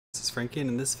Frankie, and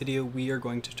in this video we are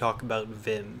going to talk about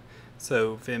VIM.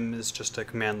 So VIM is just a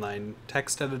command line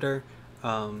text editor,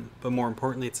 but more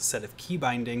importantly it's a set of key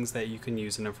bindings that you can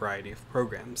use in a variety of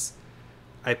programs.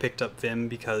 I picked up VIM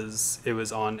because it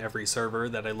was on every server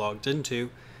that I logged into,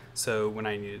 so when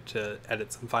I needed to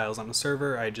edit some files on a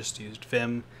server I just used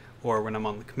VIM, or when I'm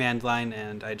on the command line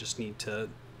and I just need to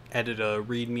edit a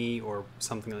README or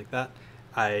something like that,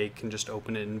 I can just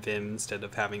open it in VIM instead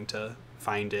of having to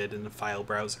find it in a file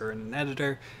browser and an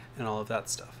editor and all of that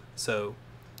stuff. So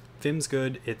VIM's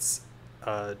good, it's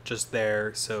just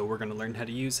there, so we're going to learn how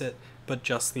to use it, but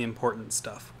just the important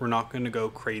stuff. We're not going to go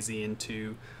crazy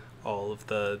into all of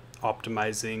the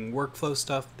optimizing workflow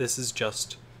stuff. This is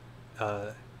just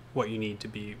what you need to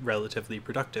be relatively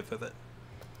productive with it.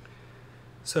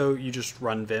 So you just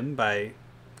run VIM by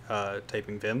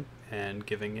typing VIM and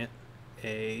giving it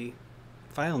a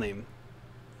file name.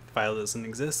 If the file doesn't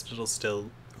exist, it'll still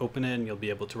open it and you'll be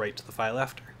able to write to the file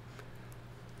after.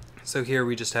 So here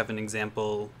we just have an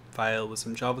example file with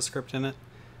some JavaScript in it.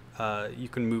 You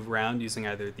can move around using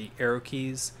either the arrow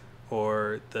keys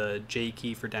or the J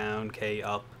key for down, K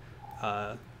up,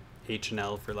 H and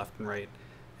L for left and right,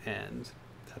 and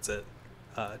that's it.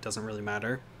 It doesn't really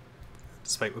matter,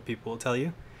 despite what people will tell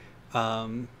you.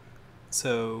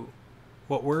 So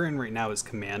what we're in right now is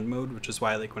command mode, which is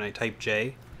why when I type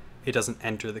J, it doesn't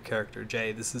enter the character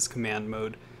J. This is command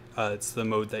mode. It's the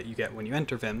mode that you get when you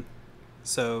enter VIM.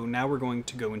 So now we're going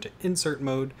to go into insert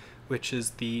mode, which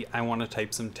is the I want to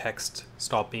type some text,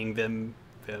 stop being VIM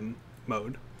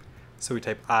mode. So we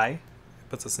type I, it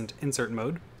puts us into insert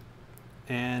mode,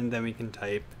 and then we can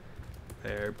type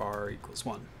var bar equals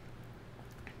 1.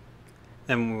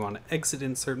 Then when we want to exit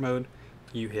insert mode,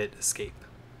 you hit escape.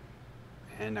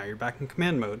 And now you're back in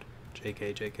command mode.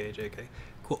 JK, JK, JK.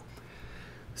 Cool.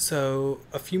 So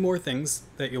a few more things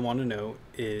that you'll want to know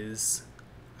is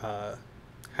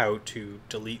how to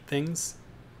delete things,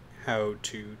 how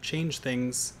to change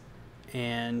things,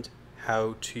 and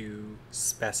how to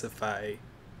specify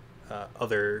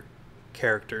other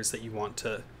characters that you want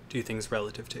to do things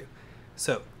relative to.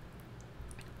 So,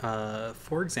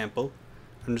 for example,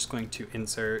 I'm just going to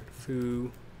insert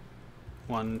foo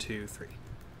 1, 2, 3,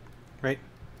 right?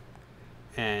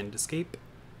 And escape,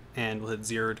 and we'll hit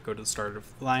 0 to go to the start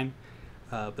of the line,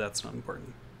 but that's not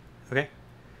important. Okay,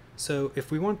 so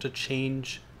if we want to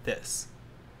change this,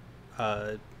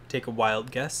 take a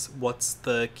wild guess. What's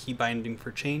the key binding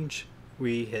for change?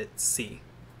 We hit C.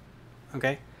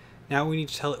 Okay, now we need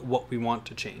to tell it what we want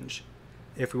to change.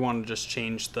 If we want to just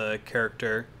change the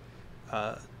character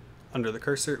under the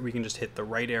cursor, we can just hit the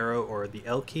right arrow or the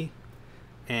L key,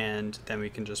 and then we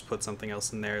can just put something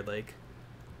else in there like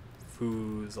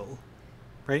foozle,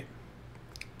 right?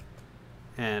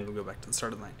 And we'll go back to the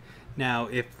start of the line. Now,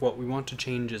 if what we want to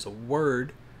change is a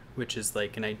word, which is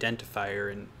like an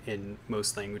identifier in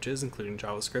most languages, including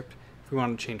JavaScript, if we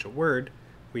want to change a word,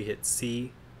 we hit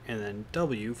C and then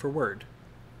W for word.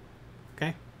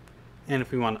 Okay? And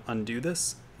if we want to undo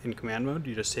this in command mode,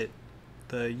 you just hit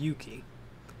the U key.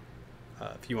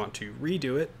 If you want to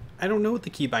redo it, I don't know what the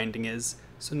key binding is,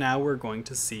 so now we're going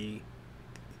to see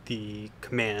the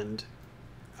command,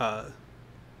 the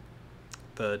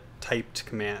typed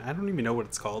command. I don't even know what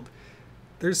it's called.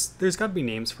 There's got to be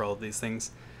names for all of these things.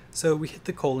 So we hit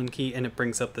the colon key and it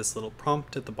brings up this little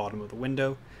prompt at the bottom of the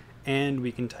window, and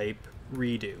we can type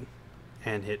redo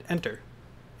and hit enter,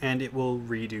 and it will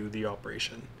redo the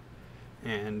operation.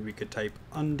 And we could type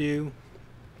undo.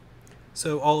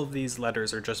 So all of these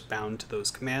letters are just bound to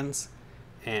those commands,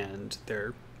 and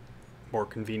they're more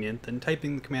convenient than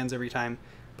typing the commands every time.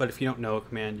 But if you don't know a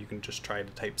command, you can just try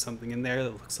to type something in there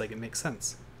that looks like it makes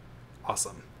sense.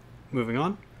 Awesome. Moving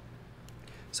on.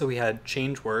 So we had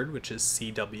change word, which is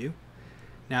CW.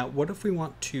 Now, what if we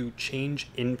want to change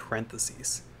in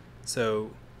parentheses?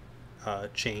 So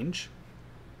change,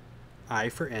 I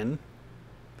for in,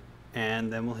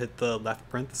 and then we'll hit the left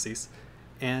parentheses,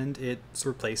 and it's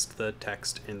replaced the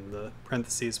text in the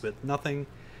parentheses with nothing,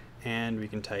 and we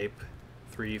can type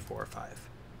 3, 4, 5.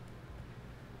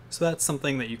 So that's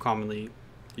something that you commonly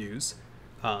use.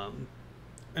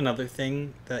 Another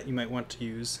thing that you might want to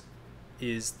use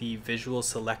is the visual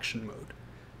selection mode.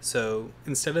 So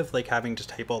instead of having to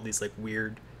type all these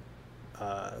weird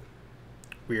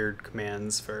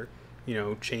commands for,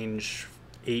 change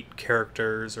 8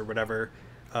 characters or whatever,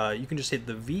 you can just hit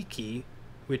the V key,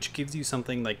 which gives you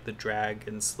something like the drag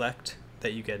and select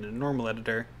that you get in a normal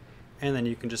editor, and then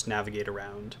you can just navigate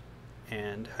around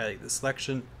and highlight the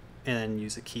selection and then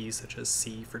use a key such as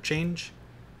C for change,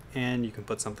 and you can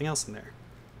put something else in there.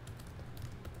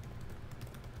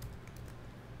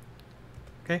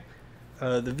 Okay,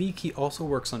 The V key also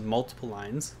works on multiple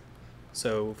lines.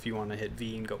 So if you want to hit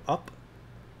V and go up,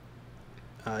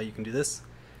 you can do this.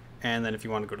 And then if you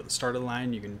want to go to the start of the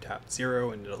line, you can tap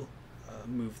 0 and it'll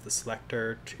move the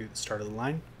selector to the start of the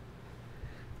line.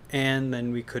 And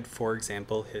then we could, for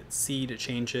example, hit C to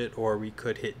change it, or we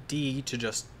could hit D to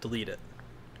just delete it.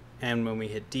 And when we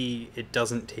hit D, it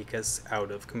doesn't take us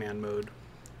out of command mode.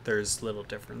 There's little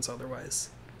difference otherwise.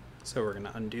 So we're going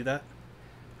to undo that.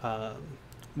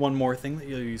 One more thing that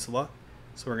you'll use a lot.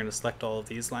 So we're going to select all of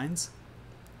these lines.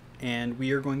 And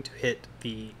we are going to hit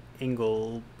the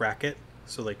angle bracket,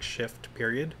 so like shift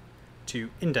period,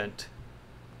 to indent.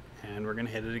 And we're going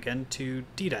to hit it again to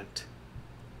dedent.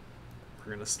 We're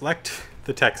going to select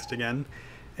the text again,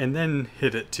 and then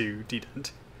hit it to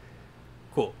dedent.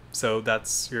 Cool, so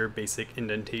that's your basic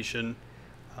indentation.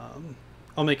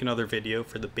 I'll make another video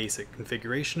for the basic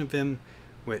configuration of Vim,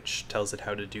 which tells it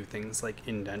how to do things like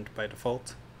indent by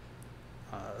default.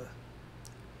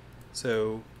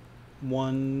 So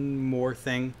one more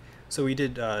thing. So we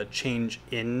did change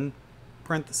in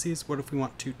parentheses. What if we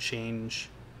want to change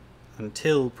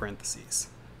until parentheses?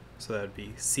 So that would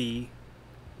be C,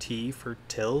 T for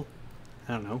till,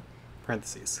 I don't know,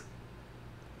 parentheses.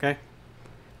 Okay?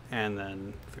 And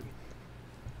then,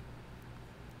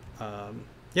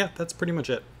 yeah, that's pretty much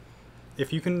it.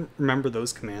 If you can remember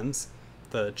those commands,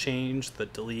 the change, the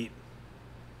delete,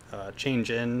 change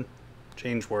in,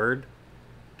 change word,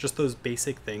 just those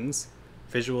basic things,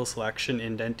 visual selection,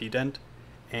 indent, dedent,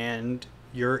 and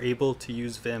you're able to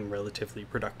use Vim relatively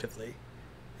productively.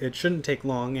 It shouldn't take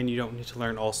long, and you don't need to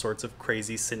learn all sorts of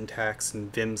crazy syntax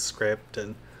and Vim script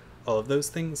and all of those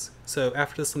things. So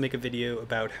after this, I'll make a video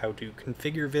about how to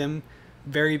configure Vim,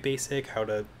 very basic, how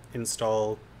to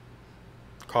install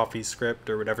CoffeeScript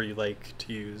or whatever you like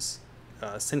to use,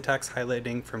 syntax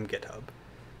highlighting from GitHub.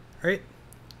 Alright,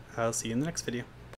 I'll see you in the next video.